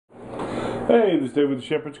Hey, this is Dave with the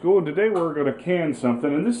Shepherd School, and today we're going to can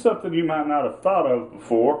something, and this is something you might not have thought of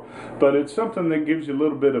before, but it's something that gives you a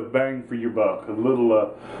little bit of bang for your buck.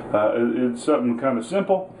 It's something kind of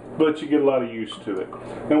simple, but you get a lot of use to it.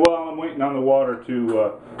 And while I'm waiting on the water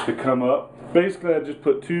to come up, basically I just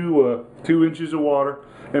put two inches of water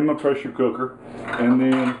in my pressure cooker, and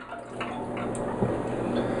then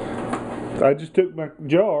I just took my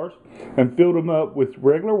jars and filled them up with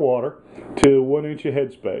regular water to 1 inch of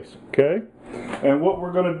headspace, okay? And what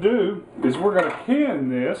we're going to do is we're going to can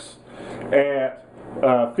this at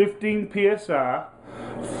 15 psi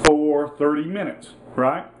for 30 minutes,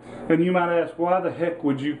 right? And you might ask, why the heck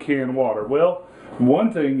would you can water? Well,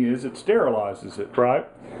 one thing is it sterilizes it, right?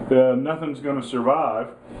 Nothing's going to survive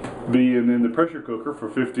being in the pressure cooker for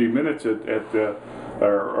 15 minutes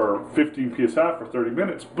or 15 psi for 30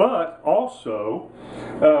 minutes, but also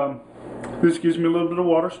this gives me a little bit of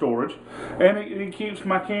water storage, and it keeps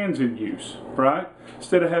my cans in use, right?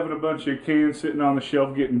 Instead of having a bunch of cans sitting on the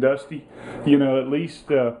shelf getting dusty, you know, at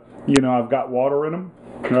least I've got water in them,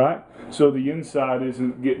 right? So the inside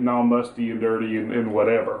isn't getting all musty and dirty and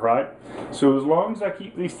whatever, right? So as long as I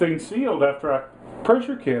keep these things sealed after I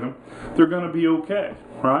pressure can them, they're going to be okay,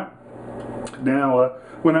 right? Now,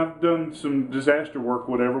 when I've done some disaster work,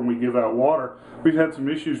 whatever, and we give out water, we've had some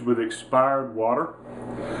issues with expired water.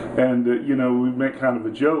 And, we make kind of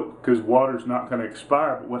a joke because water's not going to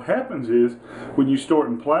expire. But what happens is when you store it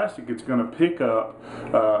in plastic, it's going to pick up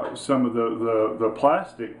some of the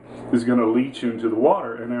plastic is going to leach into the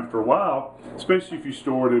water. And after a while, especially if you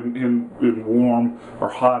store it in warm or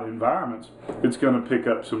hot environments, it's going to pick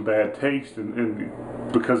up some bad taste and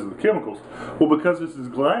because of the chemicals. Well, because this is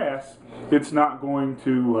glass, it's not going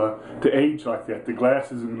to age like that. The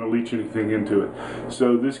glass isn't going to leach anything into it.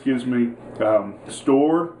 So this gives me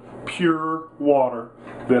stored, pure water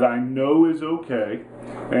that I know is okay,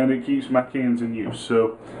 and it keeps my cans in use.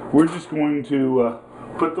 So we're just going to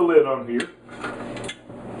put the lid on here.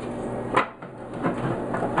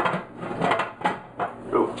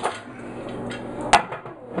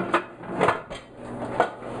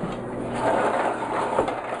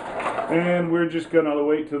 And we're just going to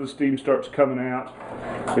wait till the steam starts coming out.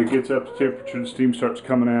 It gets up to temperature, the steam starts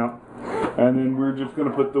coming out. And then we're just going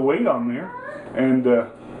to put the weight on there. And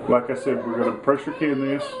like I said, we're going to pressure can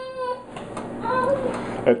this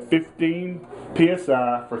at 15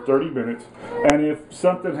 psi for 30 minutes. And if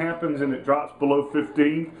something happens and it drops below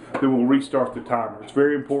 15, then we'll restart the timer. It's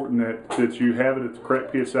very important that you have it at the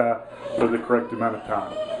correct psi for the correct amount of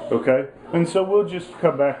time. Okay? And so we'll just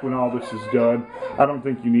come back when all this is done. I don't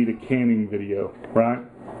think you need a canning video, right?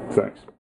 Thanks.